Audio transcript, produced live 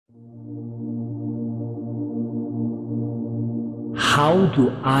how do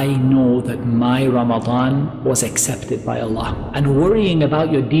I know that my Ramadan was accepted by Allah? And worrying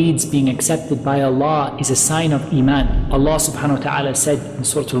about your deeds being accepted by Allah is a sign of Iman. Allah subhanahu wa ta'ala said in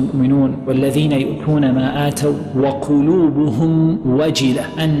Surah Al-Mu'minun, وَالَّذِينَ يُؤْتُونَ مَا آتَوْا وَقُلُوبُهُمْ وَجِلَةٌ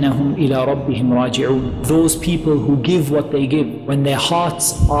أَنَّهُمْ إِلَىٰ رَبِّهِمْ رَاجِعُونَ. Those people who give what they give, when their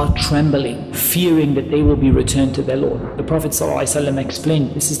hearts are trembling, fearing that they will be returned to their Lord. The Prophet ﷺ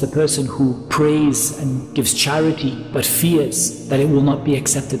explained, this is the person who prays and gives charity, but fears that it will not be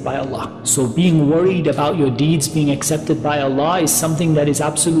accepted by Allah. So being worried about your deeds being accepted by Allah is something that is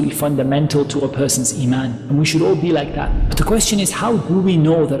absolutely fundamental to a person's Iman. And we should all be like that. But the question is, how do we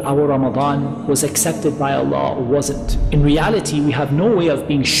know that our Ramadan was accepted by Allah or wasn't? In reality, we have no way of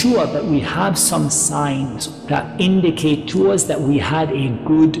being sure, but we have some signs that indicate to us that we had a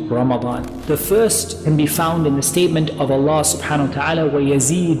good Ramadan. The first can be found in the statement of Allah subhanahu wa ta'ala,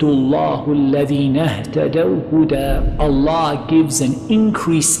 وَيَزِيدُ اللَّهُ الَّذِينَ اهْتَدَوْا هُدًى. Allah gives an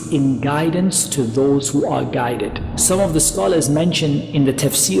increase in guidance to those who are guided. Some of the scholars mention in the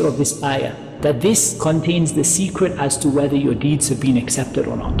tafsir of this ayah that this contains the secret as to whether your deeds have been accepted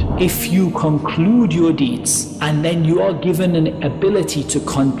or not. If you conclude your deeds and then you are given an ability to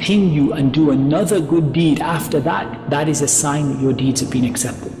continue and do another good deed after that, that is a sign that your deeds have been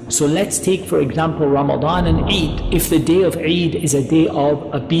accepted. So let's take for example Ramadan and Eid. If the day of Eid is a day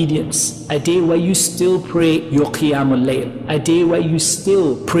of obedience, a day where you still pray your Qiyamul Layl, a day where you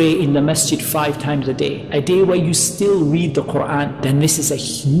still pray in the masjid 5 times a day, a day where you still read the Quran, then this is a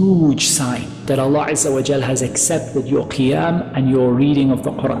huge sign that Allah Azza wa Jal has accepted your Qiyam and your reading of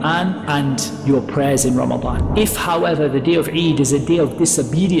the Quran and your prayers in Ramadan. If however the day of Eid is a day of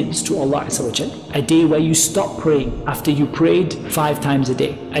disobedience to Allah Azza wa Jal, a day where you stop praying after you prayed 5 times a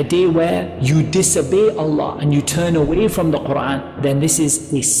day, a day where you disobey Allah and you turn away from the Quran, then this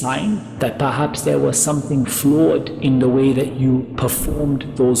is a sign that perhaps there was something flawed in the way that you performed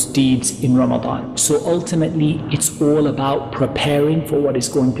those deeds in Ramadan. So ultimately it's all about preparing for what is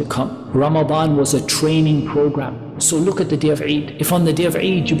going to come. Ramadan was a training program. So look at the day of Eid. If on the day of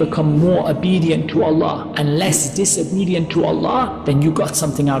Eid you become more obedient to Allah and less disobedient to Allah, then you got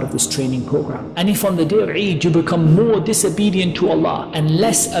something out of this training program. And if on the day of Eid you become more disobedient to Allah and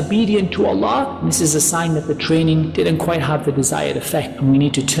less obedient to Allah, this is a sign that the training didn't quite have the desired effect. And we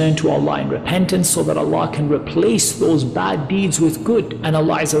need to turn to Allah in repentance so that Allah can replace those bad deeds with good. And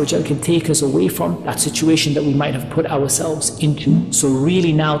Allah Azza wa Jal can take us away from that situation that we might have put ourselves into. So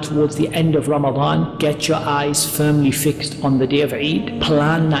really now towards the end of Ramadan, get your eyes firmly fixed on the day of Eid.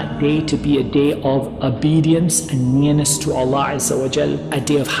 Plan that day to be a day of obedience and nearness to Allah Azza wa Jal, a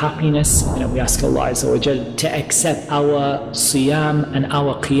day of happiness. And we ask Allah Azza wa Jal to accept our siyam and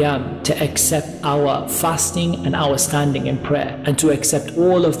our qiyam, to accept our fasting and our standing in prayer, and to accept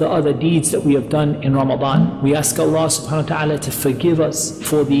all of the other deeds that we have done in Ramadan. We ask Allah subhanahu wa ta'ala to forgive us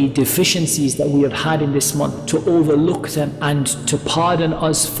for the deficiencies that we have had in this month, to overlook them and to pardon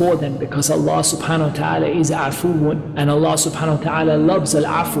us for them, because Allah subhanahu wa ta'ala is afuun, and Allah subhanahu wa ta'ala loves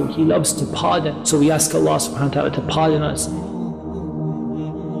al-afu, He loves to pardon. So we ask Allah subhanahu wa ta'ala to pardon us